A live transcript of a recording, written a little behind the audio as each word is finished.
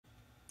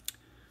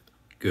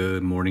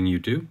Good morning,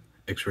 YouTube.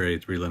 X-Ray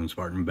 311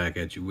 Spartan back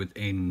at you with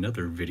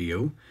another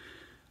video.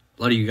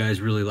 A lot of you guys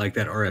really like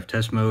that RF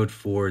test mode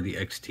for the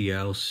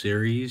XTL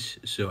series,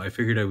 so I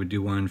figured I would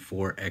do one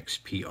for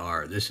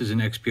XPR. This is an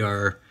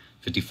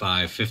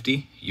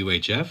XPR5550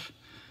 UHF.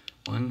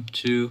 1,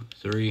 2,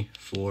 3,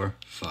 4,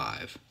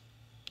 5,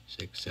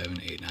 6,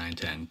 7, 8, 9,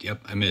 10.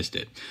 Yep, I missed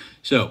it.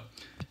 So,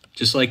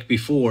 just like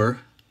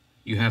before,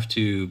 you have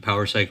to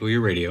power cycle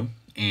your radio,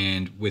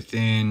 and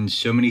within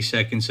so many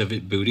seconds of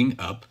it booting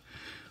up,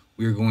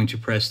 we're going to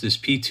press this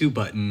P2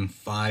 button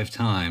 5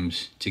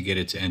 times to get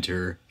it to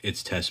enter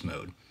its test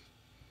mode.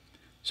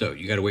 So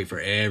you got to wait for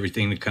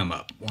everything to come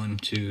up. 1,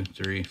 2,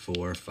 3,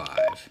 4,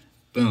 5.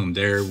 Boom,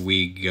 there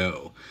we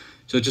go.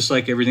 So just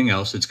like everything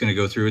else, it's going to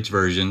go through its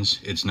versions,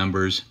 its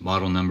numbers,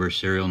 model number,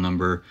 serial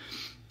number,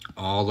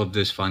 all of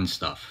this fun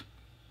stuff.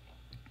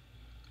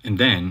 And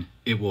then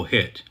it will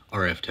hit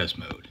RF test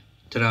mode.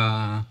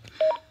 Ta-da!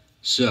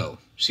 So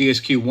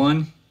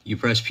CSQ1, you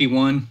press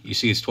P1, you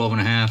see it's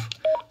 12.5.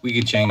 We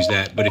can change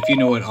that, but if you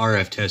know what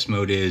RF test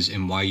mode is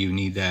and why you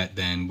need that,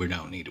 then we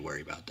don't need to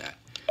worry about that.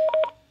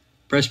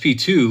 Press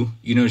P2,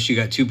 you notice you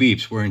got 2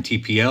 beeps. We're in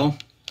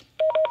TPL.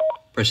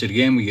 Press it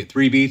again, we get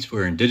 3 beeps.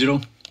 We're in digital.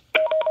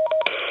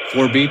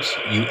 4 beeps,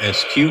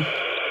 USQ.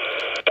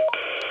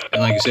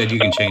 And like I said, you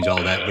can change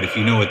all that, but if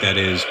you know what that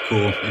is,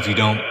 cool. If you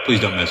don't, please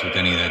don't mess with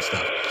any of that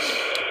stuff.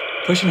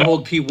 Push and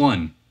hold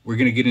P1. We're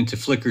going to get into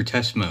flicker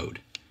test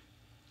mode.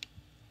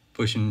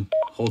 Push and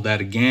hold that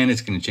again.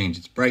 It's going to change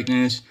its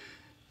brightness.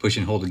 Push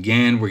and hold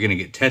again, we're going to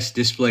get test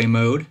display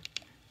mode,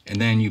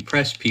 and then you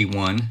press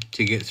P1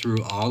 to get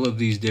through all of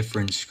these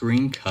different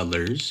screen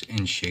colors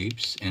and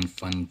shapes and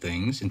fun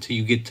things until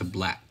you get to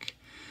black.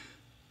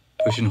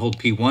 Push and hold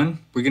P1,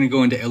 we're going to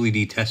go into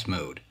LED test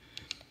mode.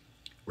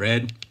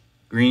 Red,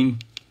 green,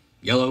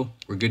 yellow,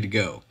 we're good to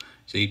go.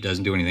 See, it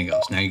doesn't do anything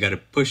else. Now you got to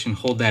push and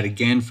hold that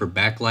again for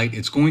backlight.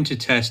 It's going to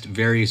test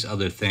various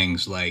other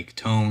things like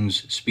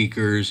tones,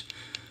 speakers,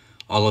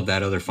 all of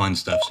that other fun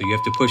stuff. So you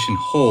have to push and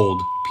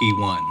hold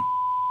P1.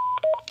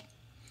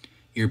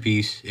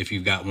 Earpiece, if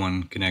you've got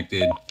one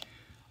connected.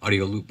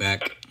 Audio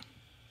loopback.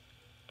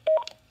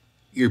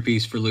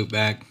 Earpiece for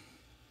loopback.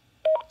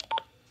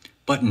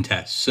 Button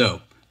test.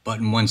 So,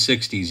 button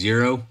 160,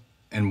 0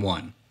 and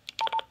 1.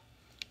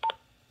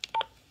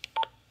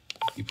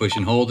 You push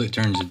and hold, it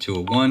turns into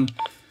a 1.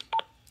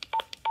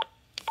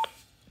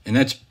 And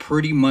that's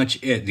pretty much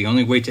it. The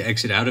only way to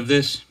exit out of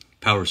this,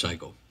 power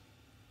cycle.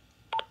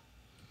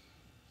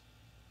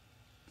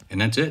 And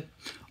that's it.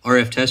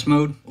 RF test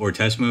mode, or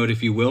test mode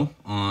if you will,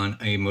 on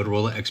a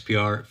Motorola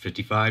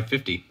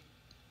XPR5550.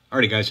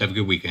 Alrighty guys, have a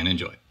good weekend.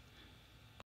 Enjoy.